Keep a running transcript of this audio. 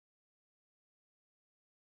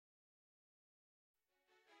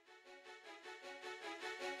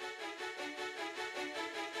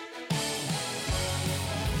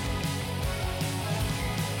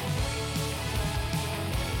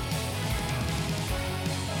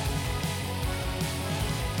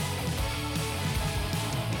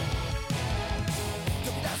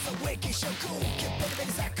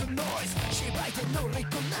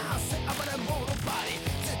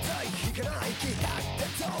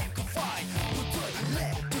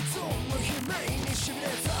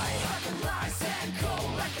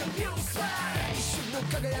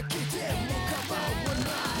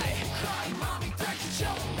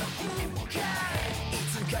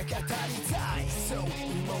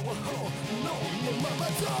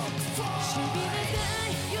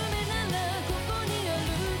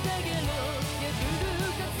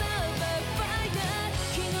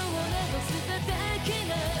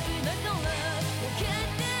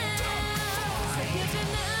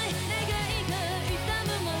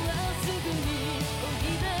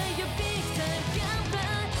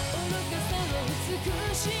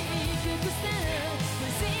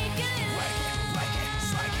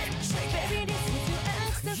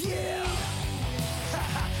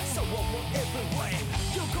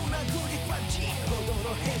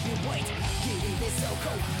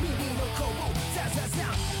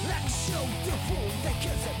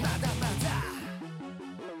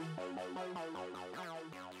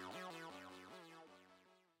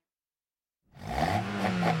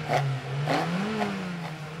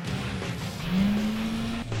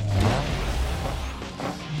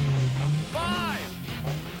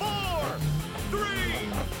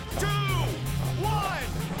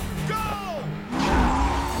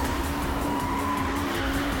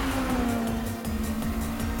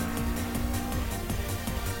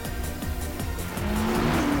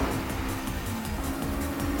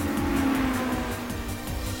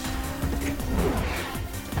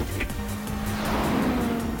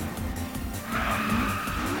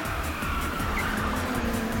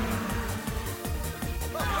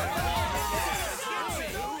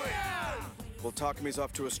Takumi's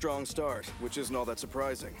off to a strong start, which isn't all that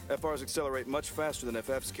surprising. FRs accelerate much faster than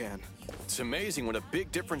FFs can. It's amazing what a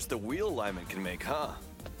big difference the wheel alignment can make, huh?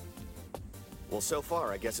 Well, so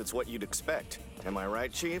far, I guess it's what you'd expect. Am I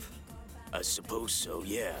right, Chief? I suppose so,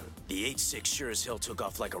 yeah. The 8-6 sure as hell took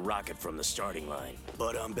off like a rocket from the starting line.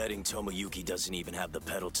 But I'm betting Tomoyuki doesn't even have the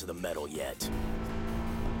pedal to the metal yet.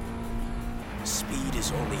 Speed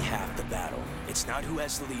is only half the battle. It's not who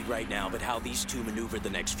has the lead right now, but how these two maneuver the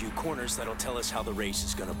next few corners that'll tell us how the race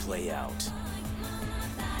is gonna play out.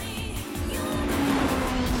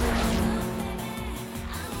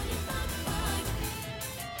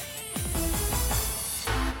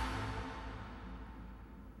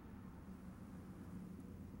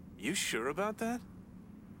 You sure about that?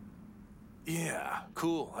 Yeah,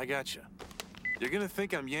 cool, I gotcha. You're gonna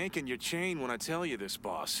think I'm yanking your chain when I tell you this,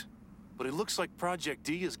 boss. But it looks like Project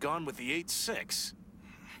D is gone with the 8-6.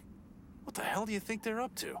 What the hell do you think they're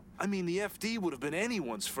up to? I mean, the FD would have been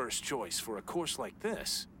anyone's first choice for a course like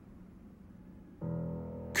this.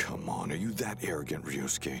 Come on, are you that arrogant,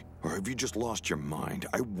 Ryusuke? Or have you just lost your mind?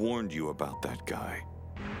 I warned you about that guy.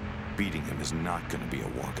 Beating him is not gonna be a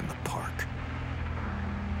walk in the park.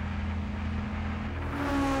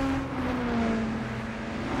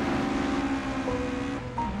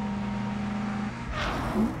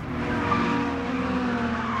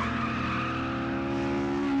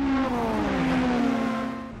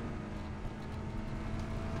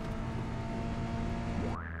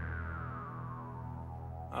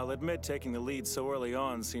 I'll admit taking the lead so early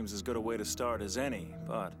on seems as good a way to start as any,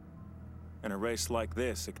 but in a race like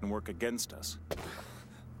this, it can work against us.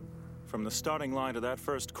 From the starting line to that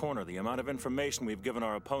first corner, the amount of information we've given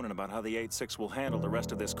our opponent about how the 8-6 will handle the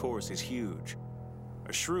rest of this course is huge.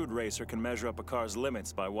 A shrewd racer can measure up a car's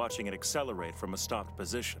limits by watching it accelerate from a stopped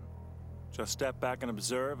position. Just step back and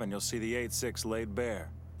observe, and you'll see the 8-6 laid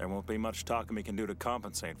bare. There won't be much Takumi can do to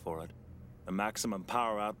compensate for it. The maximum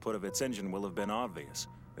power output of its engine will have been obvious.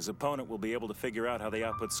 His opponent will be able to figure out how the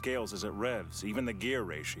output scales as it revs, even the gear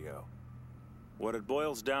ratio. What it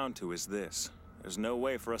boils down to is this. There's no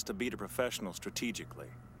way for us to beat a professional strategically.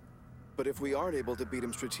 But if we aren't able to beat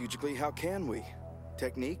him strategically, how can we?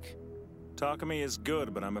 Technique? Takumi is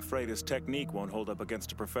good, but I'm afraid his technique won't hold up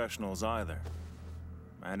against a professional's either.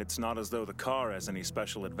 And it's not as though the car has any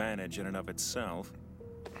special advantage in and of itself.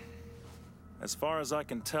 As far as I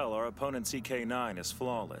can tell, our opponent's EK9 is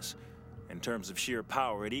flawless. In terms of sheer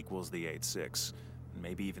power, it equals the 8-6.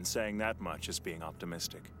 Maybe even saying that much is being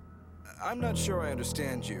optimistic. I'm not sure I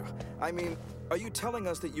understand you. I mean, are you telling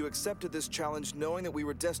us that you accepted this challenge knowing that we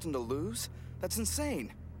were destined to lose? That's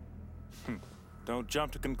insane. Don't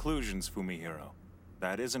jump to conclusions, Fumihiro.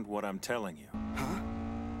 That isn't what I'm telling you. Huh?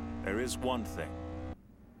 There is one thing.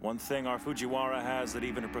 One thing our Fujiwara has that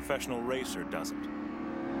even a professional racer doesn't.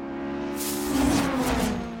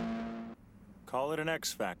 Call it an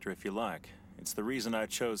X factor if you like. It's the reason I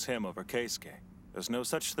chose him over Keisuke. There's no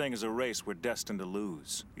such thing as a race we're destined to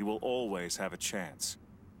lose. We will always have a chance.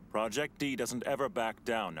 Project D doesn't ever back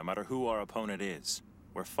down, no matter who our opponent is.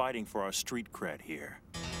 We're fighting for our street cred here.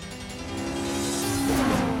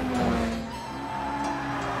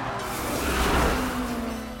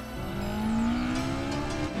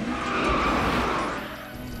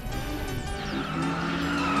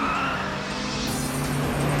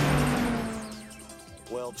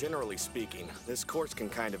 Well, generally speaking, this course can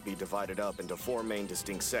kind of be divided up into 4 main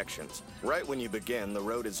distinct sections. Right when you begin, the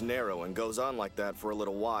road is narrow and goes on like that for a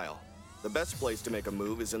little while. The best place to make a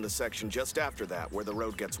move is in the section just after that, where the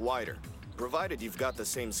road gets wider. Provided you've got the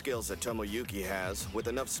same skills that Tomoyuki has, with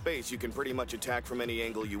enough space you can pretty much attack from any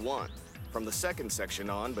angle you want. From the second section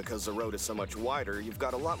on, because the road is so much wider, you've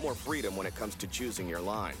got a lot more freedom when it comes to choosing your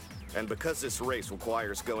line. And because this race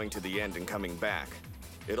requires going to the end and coming back,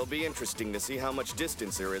 it'll be interesting to see how much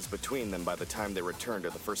distance there is between them by the time they return to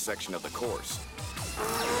the first section of the course.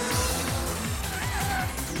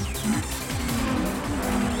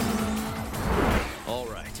 All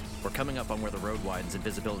right, we're coming up on where the road widens and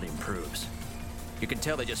visibility improves. You can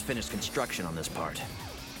tell they just finished construction on this part.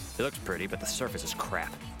 It looks pretty, but the surface is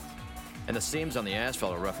crap. And the seams on the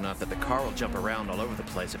asphalt are rough enough that the car will jump around all over the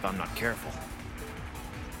place if I'm not careful.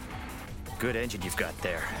 Good engine you've got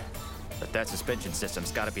there. But that suspension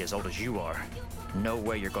system's gotta be as old as you are. No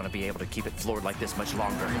way you're gonna be able to keep it floored like this much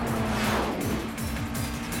longer.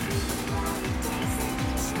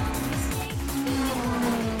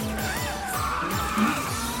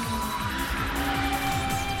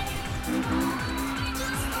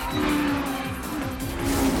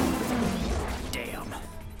 Damn.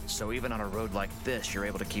 So even on a road like this, you're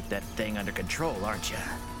able to keep that thing under control, aren't you?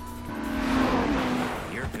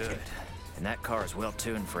 You're good. And that car is well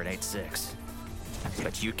tuned for an 8.6.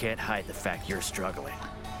 But you can't hide the fact you're struggling.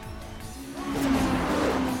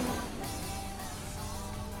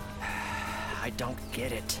 I don't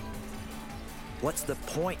get it. What's the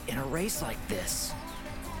point in a race like this?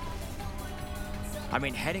 I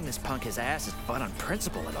mean, heading this punk his ass is fun on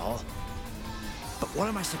principle and all. But what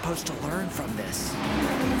am I supposed to learn from this?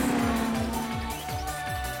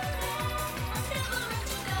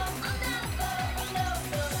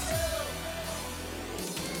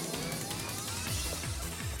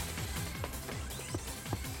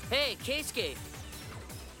 Hey, Keisuke!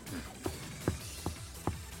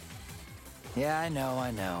 Yeah, I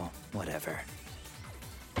know. Whatever.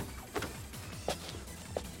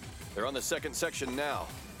 They're on the second section now.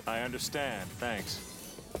 I understand, thanks.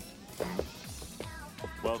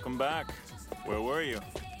 Welcome back. Where were you?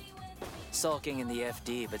 Sulking in the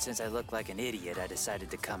FD, but since I look like an idiot, I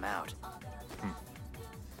decided to come out.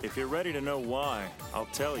 If you're ready to know why, I'll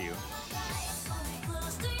tell you.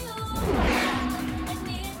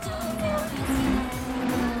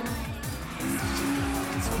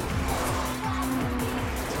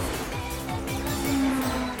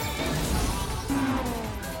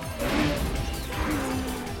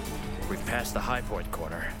 We've passed the high point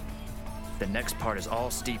corner. The next part is all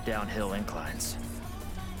steep downhill inclines.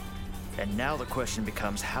 And now the question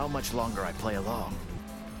becomes how much longer I play along.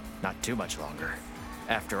 Not too much longer.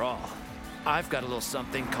 After all, I've got a little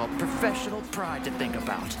something called professional pride to think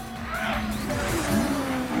about.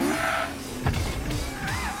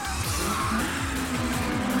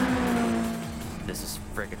 This is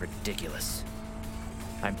friggin' ridiculous.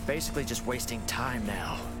 I'm basically just wasting time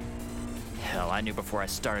now. Hell, I knew before I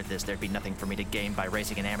started this there'd be nothing for me to gain by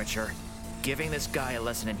racing an amateur. Giving this guy a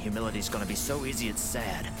lesson in humility is gonna be so easy it's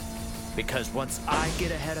sad. Because once I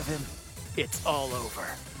get ahead of him, it's all over.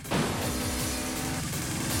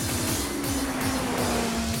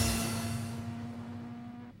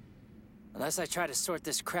 Unless I try to sort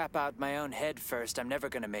this crap out in my own head first, I'm never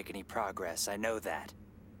gonna make any progress, I know that.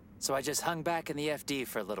 So I just hung back in the FD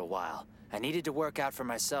for a little while. I needed to work out for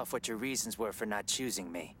myself what your reasons were for not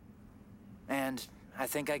choosing me. And I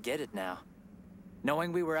think I get it now.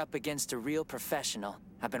 Knowing we were up against a real professional,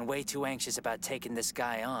 I've been way too anxious about taking this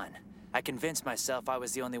guy on. I convinced myself I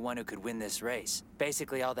was the only one who could win this race.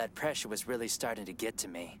 Basically, all that pressure was really starting to get to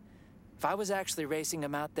me. If I was actually racing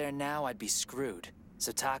him out there now, I'd be screwed.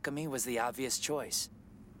 So Takumi was the obvious choice.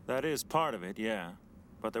 That is part of it, yeah.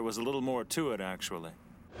 But there was a little more to it, actually.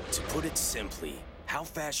 To put it simply, how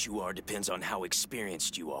fast you are depends on how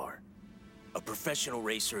experienced you are. A professional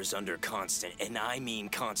racer is under constant, and I mean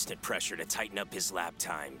constant pressure to tighten up his lap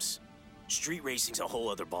times. Street racing's a whole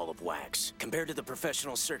other ball of wax. Compared to the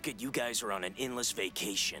professional circuit, you guys are on an endless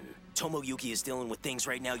vacation. Tomoyuki is dealing with things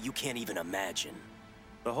right now you can't even imagine.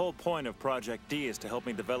 The whole point of Project D is to help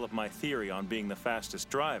me develop my theory on being the fastest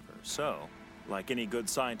driver, so, like any good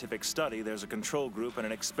scientific study, there's a control group and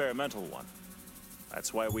an experimental one.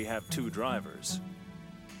 That's why we have 2 drivers.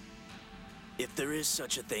 If there is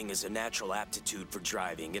such a thing as a natural aptitude for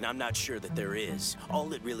driving, and I'm not sure that there is,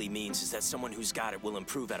 all it really means is that someone who's got it will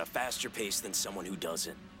improve at a faster pace than someone who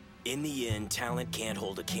doesn't. In the end, talent can't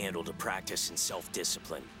hold a candle to practice and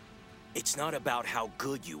self-discipline. It's not about how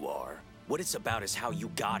good you are. What it's about is how you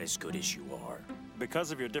got as good as you are.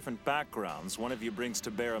 because of your different backgrounds, one of you brings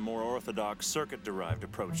to bear a more orthodox, circuit-derived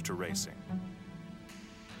approach to racing,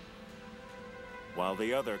 while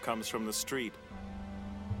the other comes from the street.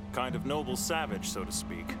 Kind of noble savage, so to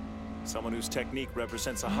speak. Someone whose technique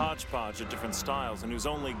represents a hodgepodge of different styles and whose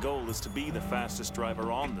only goal is to be the fastest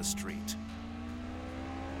driver on the street.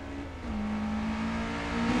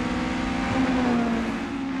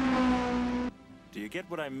 Do you get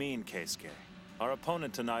what I mean, Keisuke? Our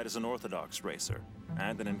opponent tonight is an orthodox racer,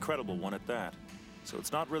 and an incredible one at that. So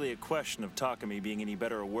it's not really a question of Takumi being any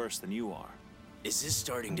better or worse than you are. Is this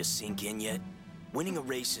starting to sink in yet? Winning a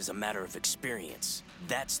race is a matter of experience.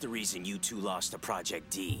 That's the reason you two lost to Project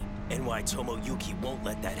D, and why Tomoyuki won't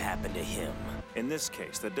let that happen to him. In this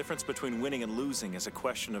case, the difference between winning and losing is a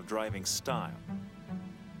question of driving style.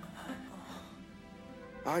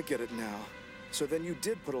 I get it now. So then you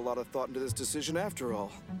did put a lot of thought into this decision after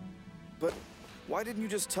all. But why didn't you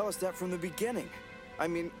just tell us that from the beginning? I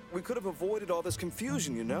mean, we could have avoided all this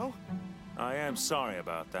confusion, you know? I am sorry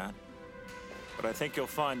about that. But I think you'll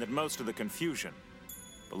find that most of the confusion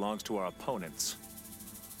belongs to our opponents.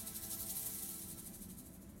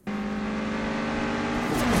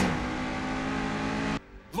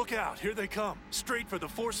 Look out, here they come. Straight for the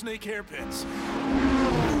 4 snake hairpins.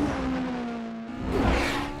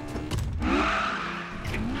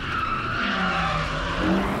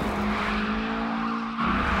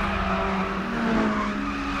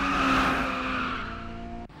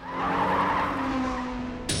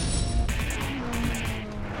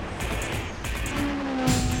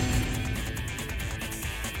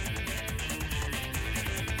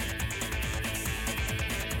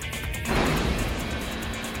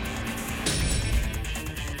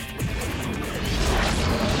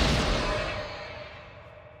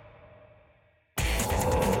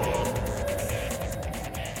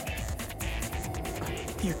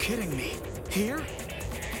 You're kidding me. Here?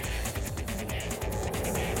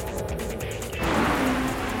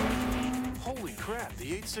 Holy crap,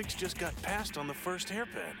 the 8-6 just got passed on the first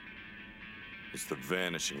hairpin. It's the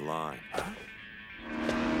vanishing line. Huh?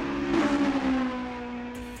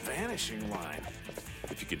 Vanishing line?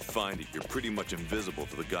 If you can find it, you're pretty much invisible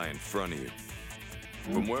to the guy in front of you.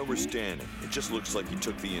 From where we're standing, it just looks like he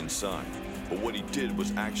took the inside. But what he did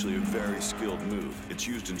was actually a very skilled move. It's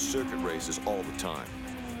used in circuit races all the time.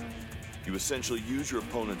 You essentially use your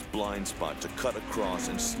opponent's blind spot to cut across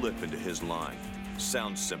and slip into his line.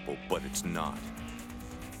 Sounds simple, but it's not.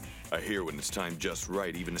 I hear when it's timed just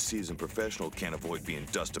right, even a seasoned professional can't avoid being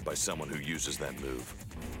dusted by someone who uses that move.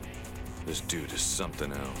 This dude is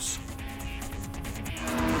something else.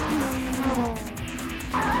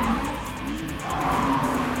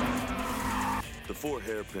 The 4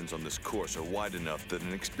 hairpins on this course are wide enough that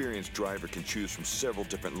an experienced driver can choose from several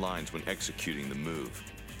different lines when executing the move.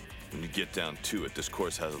 When you get down to it, this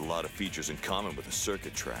course has a lot of features in common with a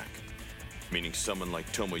circuit track, meaning someone like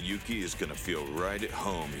Tomoyuki is gonna feel right at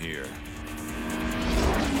home here.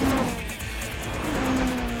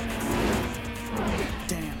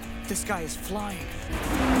 Damn, this guy is flying.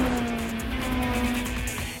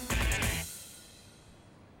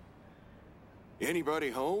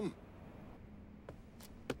 Anybody home?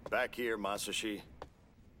 Back here, Masashi.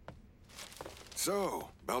 So,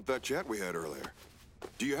 about that chat we had earlier.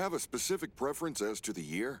 Do you have a specific preference as to the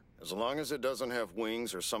year? As long as it doesn't have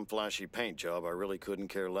wings or some flashy paint job, I really couldn't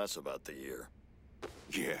care less about the year.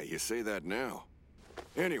 Yeah, you say that now.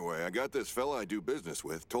 Anyway, I got this fella I do business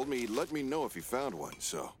with, told me he'd let me know if he found one,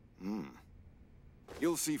 so...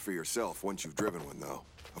 You'll see for yourself once you've driven one, though.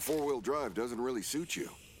 A 4-wheel drive doesn't really suit you.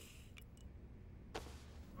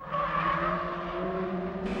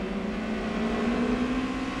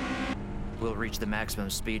 We'll reach the maximum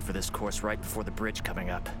speed for this course right before the bridge coming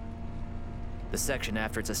up. The section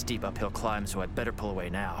after it's a steep uphill climb, so I'd better pull away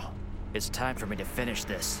now. It's time for me to finish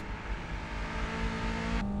this.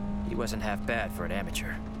 He wasn't half bad for an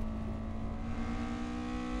amateur.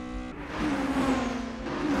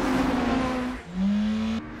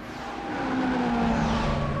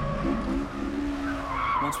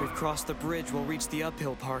 Once we've crossed the bridge, we'll reach the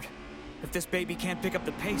uphill part. If this baby can't pick up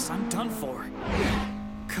the pace, I'm done for.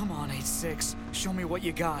 Come on, 8-6. Show me what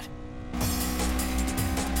you got.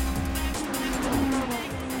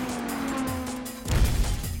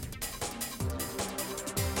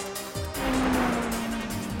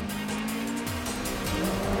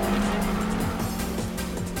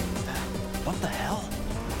 What the hell?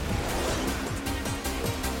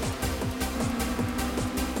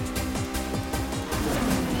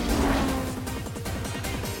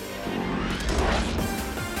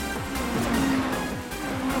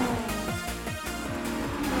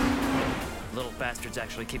 Little bastard's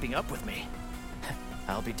actually keeping up with me.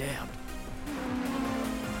 I'll be damned.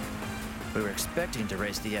 We were expecting to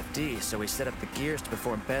race the FD, so we set up the gears to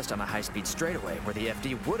perform best on a high-speed straightaway, where the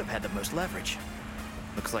FD would have had the most leverage.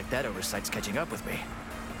 Looks like that oversight's catching up with me.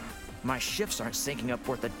 My shifts aren't syncing up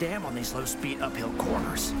worth a damn on these low-speed uphill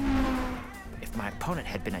corners. If my opponent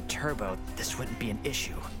had been a turbo, this wouldn't be an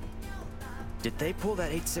issue. Did they pull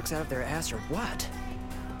that 8.6 out of their ass or what?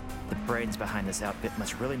 The brains behind this outfit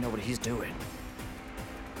must really know what he's doing.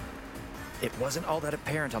 It wasn't all that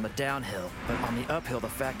apparent on the downhill, but on the uphill the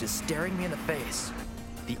fact is staring me in the face.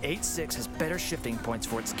 The 8.6 has better shifting points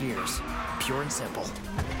for its gears. Pure and simple.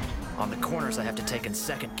 On the corners I have to take in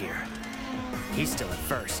second gear. He's still at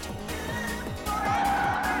first.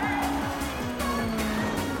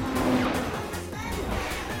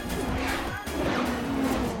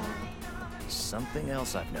 Something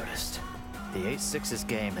else I've noticed. The 8.6's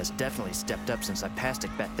game has definitely stepped up since I passed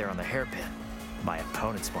it back there on the hairpin. My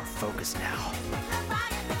opponent's more focused now.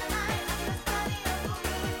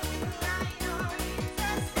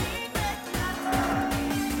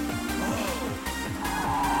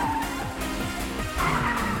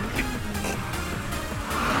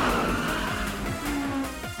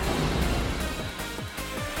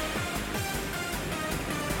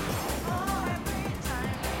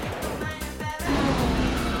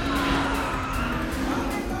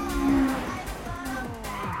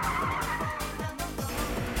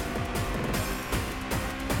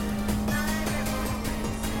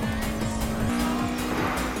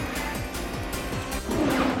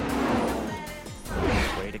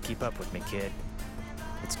 Keep up with me, kid.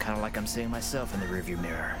 It's kind of like I'm seeing myself in the rearview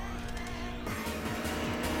mirror.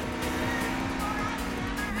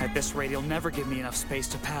 At this rate, he'll never give me enough space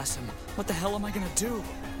to pass him. What the hell am I gonna do?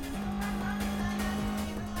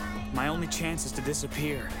 My only chance is to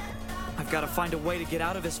disappear. I've got to find a way to get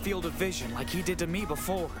out of his field of vision like he did to me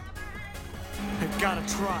before. I've got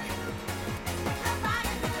to try.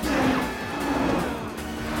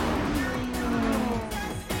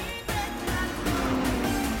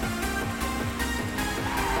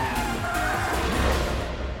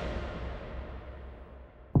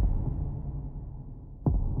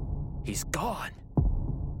 He's gone.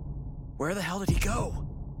 Where the hell did he go?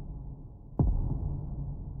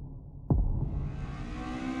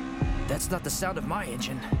 That's not the sound of my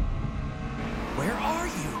engine. Where are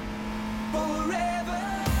you? Forever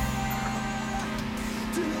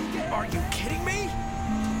together. Are you kidding me?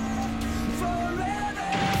 Forever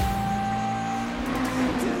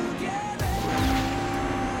together.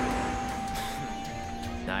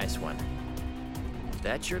 Nice one.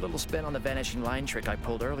 That's your little spin on the vanishing line trick I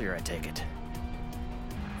pulled earlier, I take it.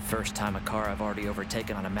 First time a car I've already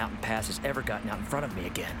overtaken on a mountain pass has ever gotten out in front of me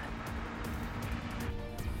again.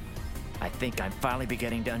 I think I'm finally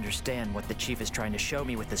beginning to understand what the Chief is trying to show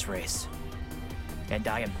me with this race. And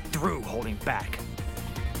I am through holding back.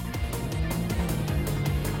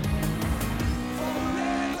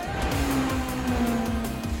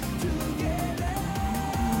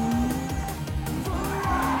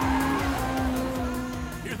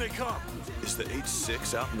 Here they come. Is the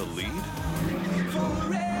 8.6 out in the lead?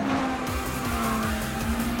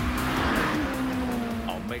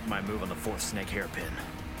 I'll make my move on the fourth snake hairpin.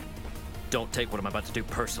 Don't take what I'm about to do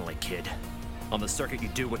personally, kid. On the circuit, you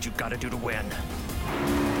do what you gotta do to win.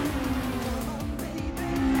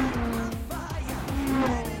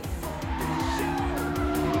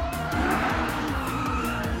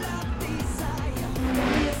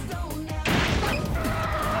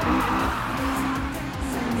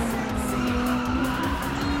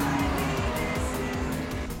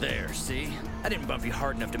 There, see? I didn't bump you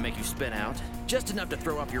hard enough to make you spin out. Just enough to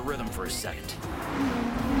throw off your rhythm for a second.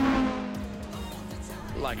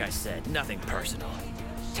 Like I said, nothing personal.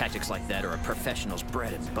 Tactics like that are a professional's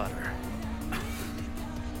bread and butter.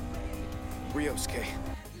 Ryosuke,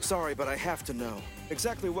 sorry, but I have to know.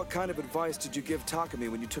 Exactly what kind of advice did you give Takumi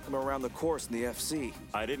when you took him around the course in the FC?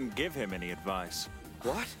 I didn't give him any advice.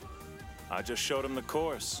 What? I just showed him the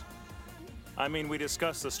course. I mean, we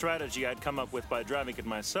discussed the strategy I'd come up with by driving it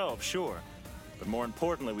myself, sure. But more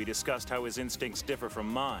importantly, we discussed how his instincts differ from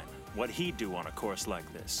mine. What he'd do on a course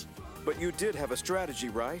like this. But you did have a strategy,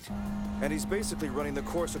 right? And he's basically running the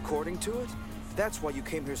course according to it? That's why you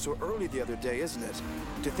came here so early the other day, isn't it?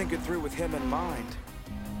 To think it through with him in mind.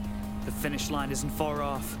 The finish line isn't far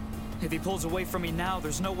off. If he pulls away from me now,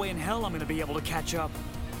 there's no way in hell I'm gonna be able to catch up.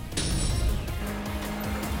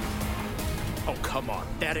 Oh, come on.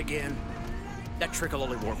 That again? That trick will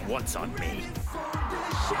only work once on me.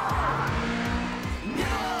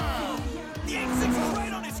 The 8.6 is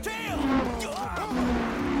right on his tail!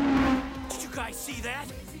 Did you guys see that?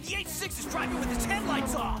 The 8.6 is driving with his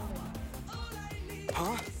headlights off!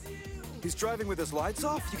 Huh? He's driving with his lights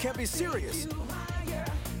off? You can't be serious.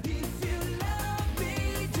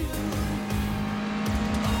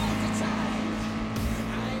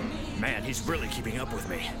 Man, he's really keeping up with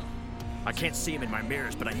me. I can't see him in my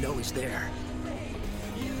mirrors, but I know he's there.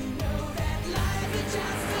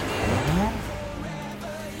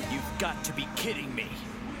 You've got to be kidding me.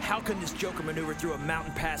 How can this Joker maneuver through a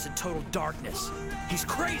mountain pass in total darkness? He's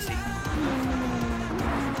crazy!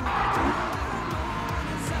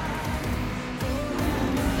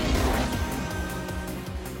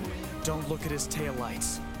 Don't look at his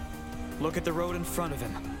taillights. Look at the road in front of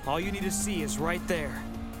him. All you need to see is right there.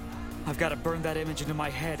 I've got to burn that image into my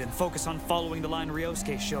head and focus on following the line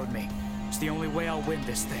Ryosuke showed me. It's the only way I'll win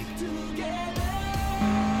this thing.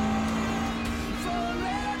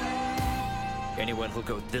 Anyone who'll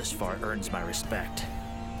go this far earns my respect.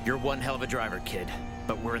 You're one hell of a driver, kid,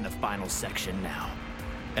 but we're in the final section now.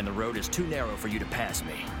 And the road is too narrow for you to pass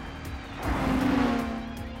me.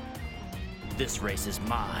 This race is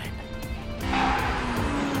mine.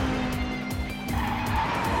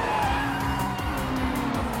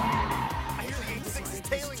 I hear 86 is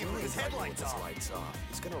tailing him with his headlights off.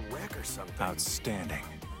 He's gonna wreck or something. Outstanding.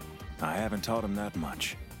 I haven't taught him that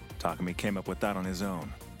much. Takumi came up with that on his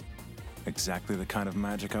own. Exactly the kind of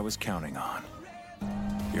magic I was counting on.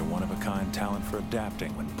 Your one-of-a-kind talent for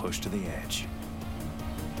adapting when pushed to the edge.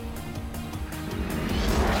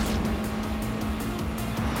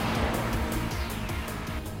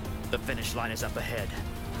 The finish line is up ahead.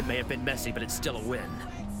 It may have been messy, but it's still a win.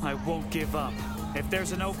 I won't give up. If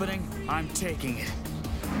there's an opening, I'm taking it.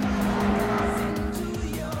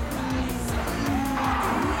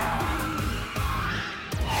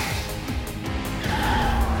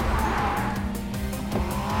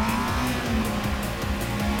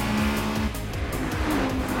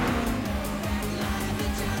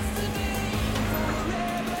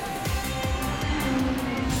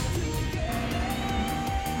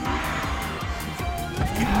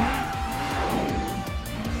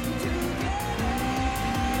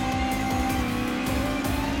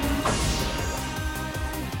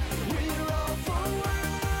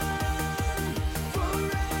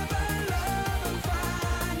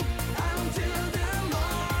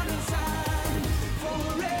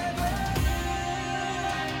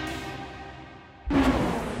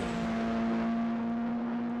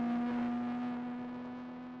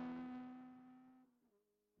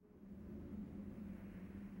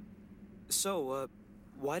 So,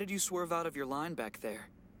 why did you swerve out of your line back there?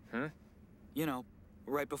 Hmm? You know,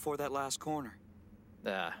 right before that last corner.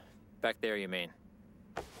 Back there you mean.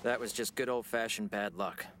 That was just good old-fashioned bad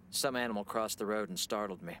luck. Some animal crossed the road and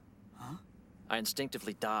startled me. Huh? I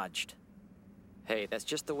instinctively dodged. Hey, that's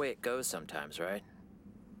just the way it goes sometimes, right?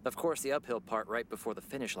 Of course, the uphill part right before the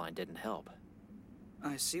finish line didn't help.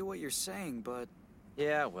 I see what you're saying, but...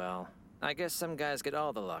 Yeah, well, I guess some guys get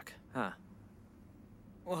all the luck, huh?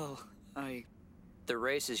 Well, The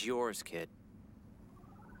race is yours, kid.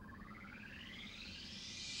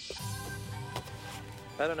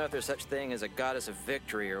 I don't know if there's such thing as a goddess of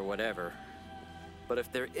victory or whatever. But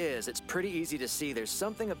if there is, it's pretty easy to see there's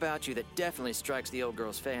something about you that definitely strikes the old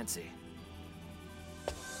girl's fancy.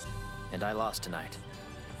 And I lost tonight.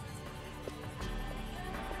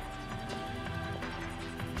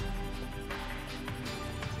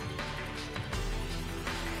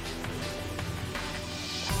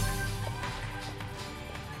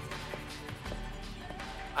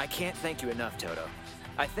 I can't thank you enough, Toto.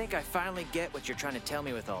 I think I finally get what you're trying to tell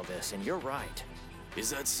me with all this, and you're right. Is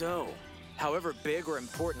that so? However big or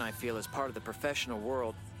important I feel as part of the professional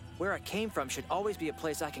world, where I came from should always be a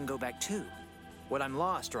place I can go back to. When I'm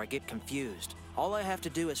lost or I get confused, all I have to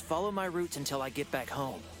do is follow my roots until I get back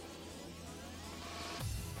home.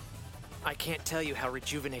 I can't tell you how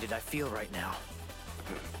rejuvenated I feel right now.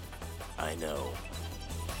 I know.